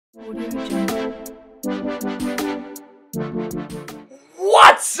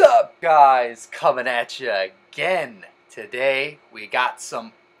What's up, guys? Coming at you again. Today we got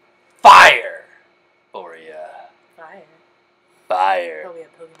some fire for you. Fire? Fire. Oh, we have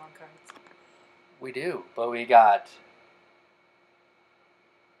Pokemon cards. We do, but we got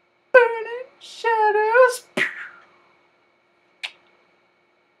Burning Shadows.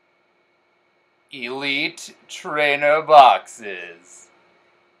 Elite Trainer Boxes.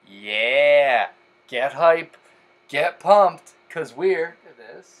 Yeah. Get hype. Get pumped. Because we're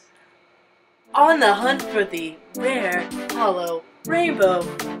On the hunt for the rare, hollow, rainbow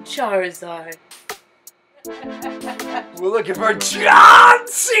Charizard. We're looking for John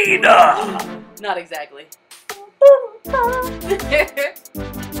Cena! Not exactly.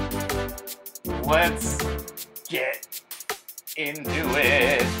 Let's get into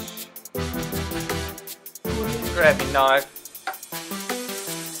it. Grab your knife.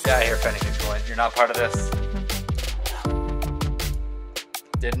 Get out of here, Fennekin Coin. You're not part of this.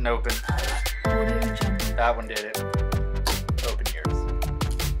 Didn't open. That one did it. Open yours.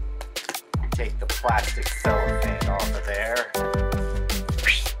 Take the plastic cellophane off of there.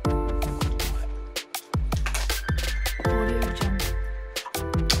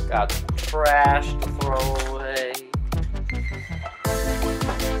 Got some trash to throw away.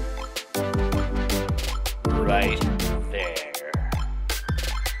 Right there.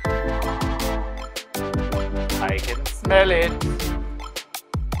 I can smell it.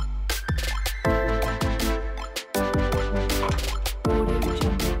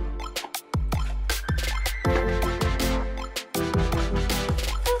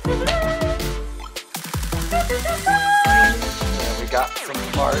 We got some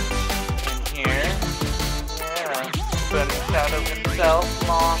art in here. Yeah. Burning Shadow himself,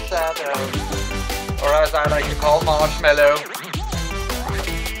 Marshadow. Or as I like to call Marshmallow.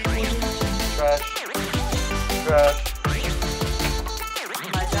 Trash. Trash.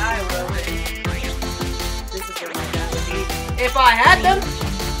 My die rolling. This is what my die would be. If I had them!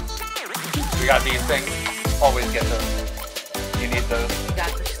 We got these things. Always get those. You need those.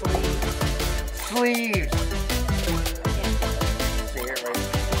 Got the sleeve. Sleeves!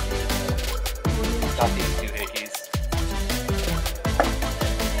 Got these two hickeys.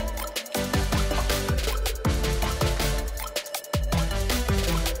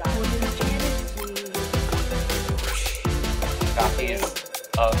 Got these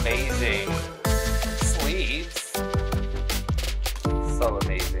amazing sleeves. So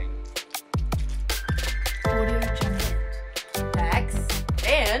amazing. Axe.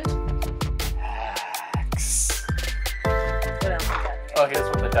 And... Axe. What else we got here? Oh, here's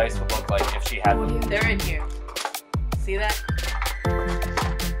what the dice would look like if she had them. They're in here. See that?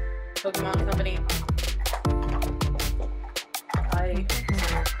 Pokemon Company.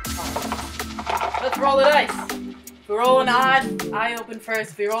 Let's roll the dice. If we roll an odd, I open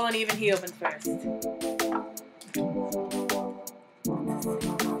first. If we roll an even, he opens first.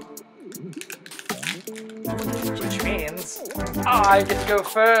 Which means I get to go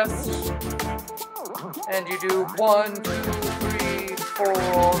first. And you do 1, 2, 3, 4 to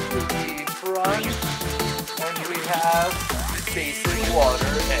the front. And we have basic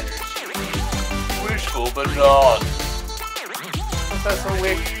water energy. Wishful but not. Professor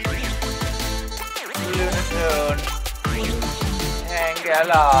Wick. Lunatone.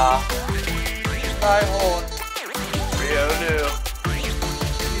 Tangela. Rhyhorn. Riolu.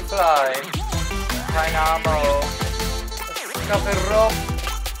 Fly. Dynamo. Scuffy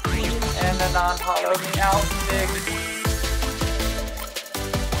and a non-hollow Meowstic.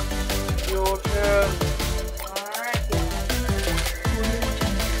 Your turn. Alright,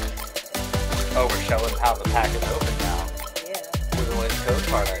 Oh, we're showing how the pack is open now. yeah. With the latest code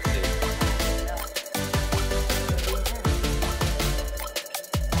card, I see.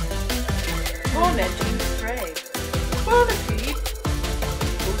 Tormenting Spray. Bonafide.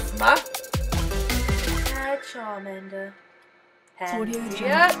 Uzma. Charmander.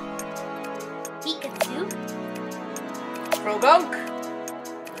 Pansia. Pikachu. Probunk.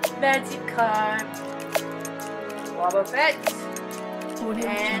 Magikarp. Wobbuffet.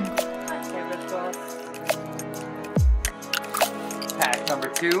 And Heracross. Pack number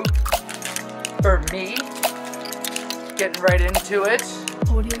 2 for me. Getting right into it.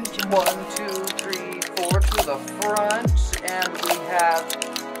 1, 2, 3, 4 to the front, and we have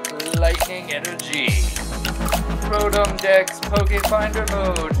Lightning Energy. Rotom Dex Pokefinder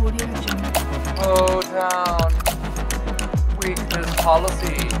mode. O-Town. Weakness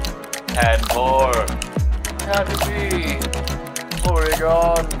Policy. And more. Caterpie.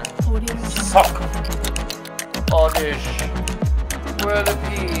 Porygon. Suck. Oddish.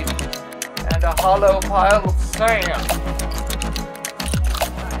 Whirlipede. a hollow pile of sand.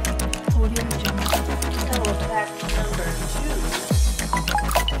 Audio Jungle. Hello, pack number 2.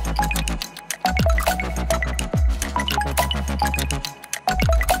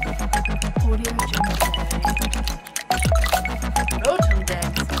 Audio Jungle. Rotom Dex.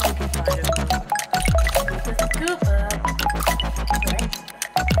 Smoky Fighter. With a scoop up. Right.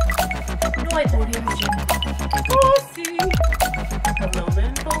 Noise Audio Jungle. Pussy. Hello,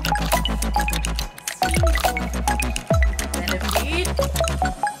 Limbo. And a feed.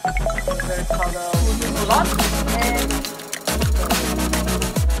 Third color. Mulan. And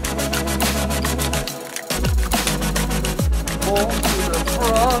More to the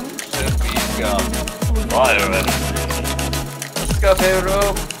front. And we've got fire energy. Scabero,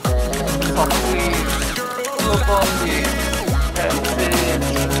 Tumbleweed, Robondi, Pepsin,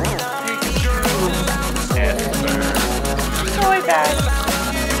 Pikachu, Esper. Toybat,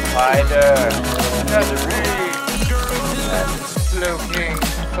 Spider, Caterpie, and Slowking,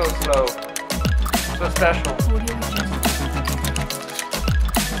 so slow, so special.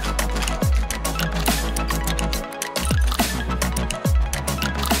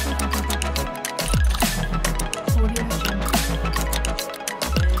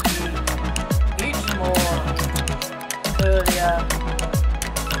 each more. Curlia.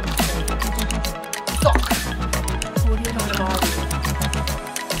 Sock.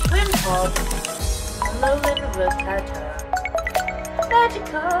 Wimpod. Alolan Rattata.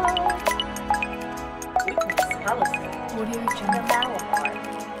 Magical. Weakness Palisade. Audio And a Jungle. Malamar.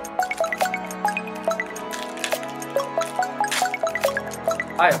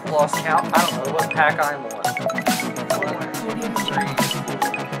 I have lost count. I don't know what pack I'm on. 1, 2, 3.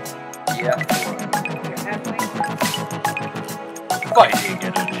 Yeah, 4. Fighting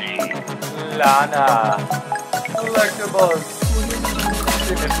energy. Lana, Electabuzz,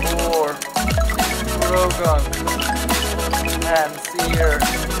 Simipour, Rogun, Panseer,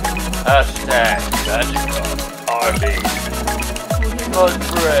 Hashtag Magikarp. RB.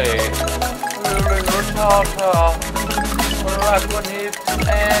 Mudbray, Lulin Rattata, Araquanid,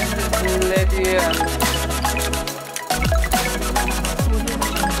 and Ledian.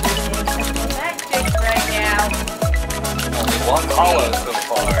 Magic right now. Only one hollow so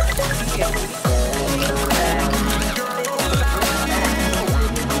far.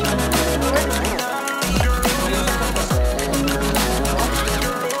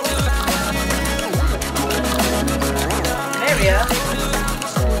 Maria.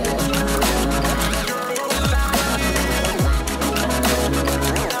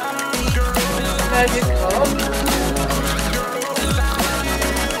 Magical.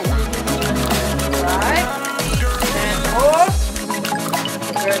 Right. And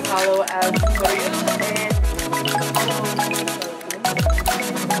 4. Red Hollow as 1,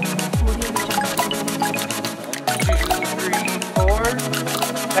 2, 3, 4.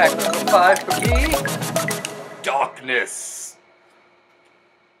 Pack number 5 for me. Darkness.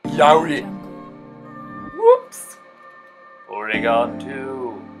 Lowry. Whoops. Oregon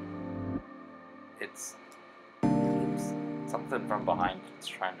 2. It's something from behind. It's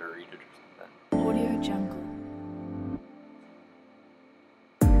trying to read it or something. Audio Jungle.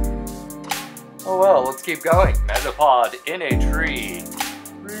 Oh well, let's keep going. Metapod in a tree.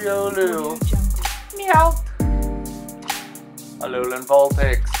 Riolu. Audio Jungle. Meow. Alolan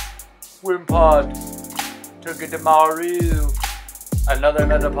Vulpix. Wimpod. Togedemaru. Another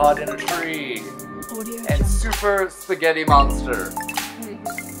Metapod in a tree. Audio And Jungle. Super Spaghetti Monster.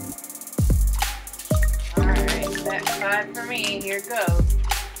 Alright, that's 5 for me. Here goes.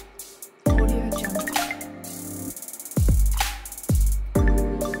 Audio Jungle.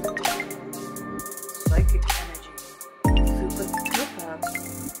 Psychic Energy. Super Koopa.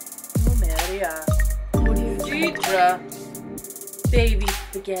 Lumeria. Audio Jungle. Deidre. Baby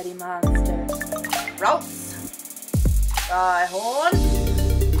Spaghetti Monster. Routes. Rhyhorn.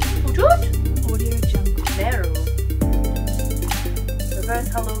 Hoot Audio Jungle. Meru. Reverse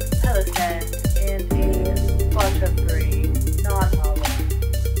Hollow Pelisand. And a Butterfree. Non-hollow.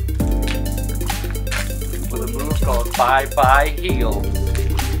 With a move called Bye Bye Heal.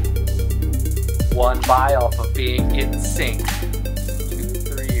 1 buy off of being in sync. 2,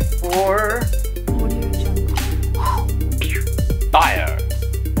 3, 4. Audio Jungle. Fire.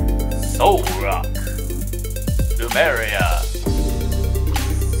 Soul Rock. Lumeria.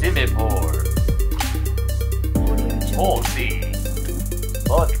 Simipour. Audio Jungle. Horsey.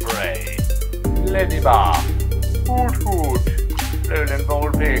 Mudbray. Ladybug. Hoot Hoot. Alolan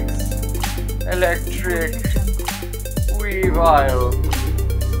Vulpix. Electric. Audio Jungle. Weavile.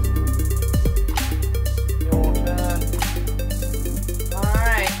 Your turn.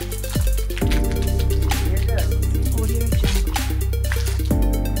 Alright.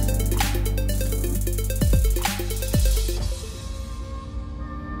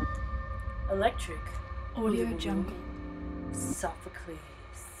 Jungle. Sophocles.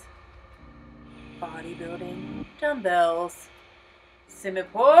 Bodybuilding. Dumbbells.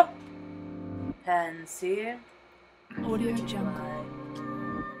 Simipour. Pansy. Audio Jungle.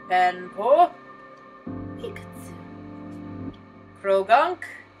 Panpour. Pikachu. Krogunk.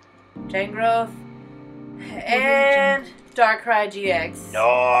 Tangrowth. And Darkrai GX.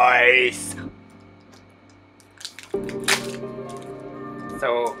 Nice!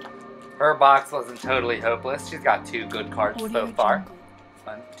 So, her box wasn't totally hopeless. She's got 2 good cards Audio so far. Jungle.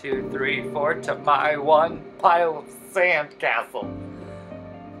 1, 2, 3, 4 to my 1 pile of sand castle.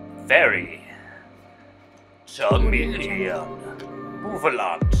 Fairy. Charmeleon.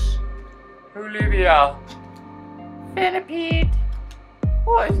 Bouvalant. Olivia. Venipede.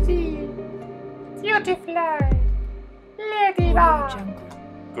 Horsey. Beautifly. Audio Jungle.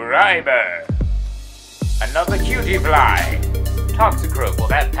 Grimer. Another cutie fly. Toxicroak. Well,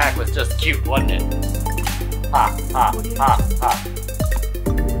 that pack was just cute, wasn't it? Ha, ha, ha, ha.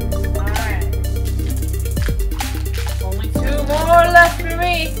 Alright. Only 2 more left for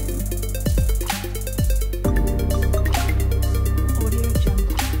me. Audio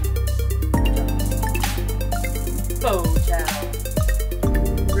Jungle. Botown.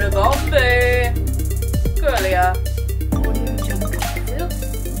 Ribombe. Curlia. Audio Jungle.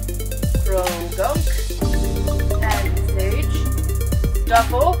 Krogunk. Pansage.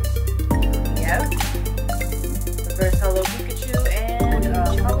 Stuffle. Yes. Reverse Hollow Pikachu and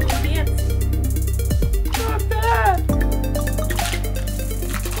Hollow Nancy. Not bad.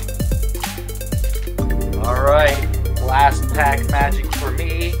 Alright, last pack magic for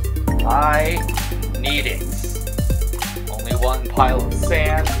me. I need it. Only 1 pile of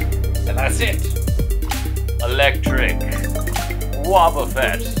sand, and that's it. Electric. Audio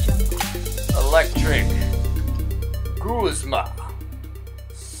Wobbuffet. Jungle. Electric. Guzma.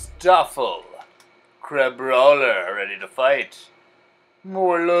 Stuffle. Crabrawler, ready to fight.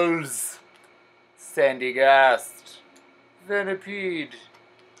 Morlulz. Sandygast. Venipede.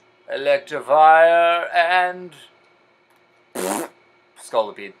 Electivire and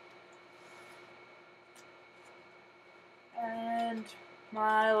Scolipede. And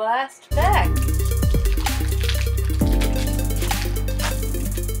my last pack.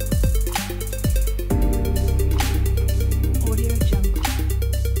 Audio Jungle.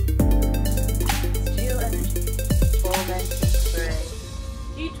 Steel Energy. Tormenting Spray.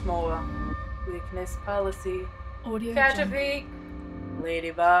 Heatmore. Weakness Policy. Audio Jungle. Caterpie.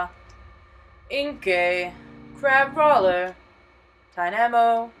 Ladybug. Inkay. Crabrawler.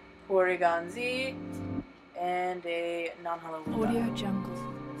 Dynamo. Porygon Z. And a non-hollow Audio Jungle.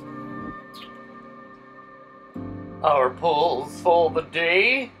 our pulls for the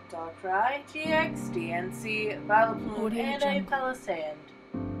day. Darkrai, GX, DNC, Vileplume, Audio and a Jungle. Palisand.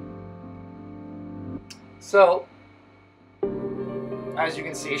 So, as you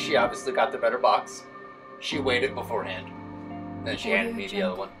can see, she obviously got the better box. She weighed it beforehand. Then she handed me the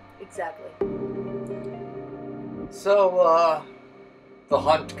other one. Exactly. So, the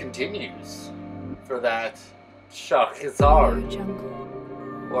hunt continues for that Audio Charizard,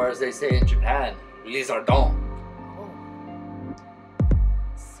 Jungle. or as they say in Japan, Lizardon. Oh.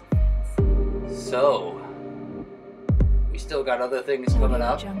 So fancy. So, we still got other things coming Audio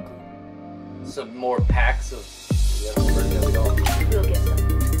up. Jungle. Some more packs of. We'll get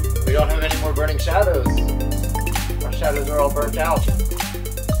them. We don't have any more burning shadows. Our shadows are all burnt out. Jungle.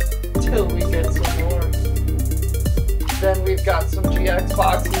 Till we get some more. Then we've got some GX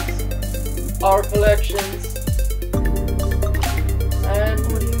boxes, our collections, and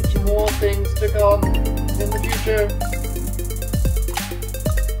Audio Jungle. more things to come in the future.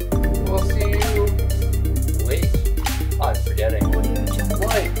 We'll see you. Wait, I'm forgetting. Audio Jungle.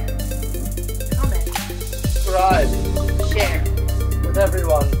 Like, Comment. subscribe Share. with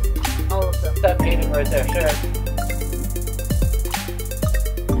everyone. All of them. That painting right there, share.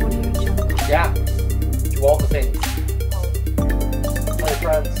 Audio Jungle. Yeah, do all the things. All of them. Tell your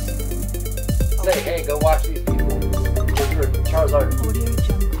friends. Say, hey, go watch these people. Look for Charizard. Audio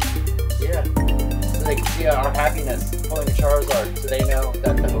Jungle. Yeah. So they can see our happiness pulling a Charizard, so they know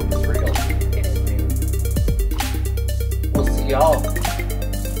that the hope is real. It is real. We'll see y'all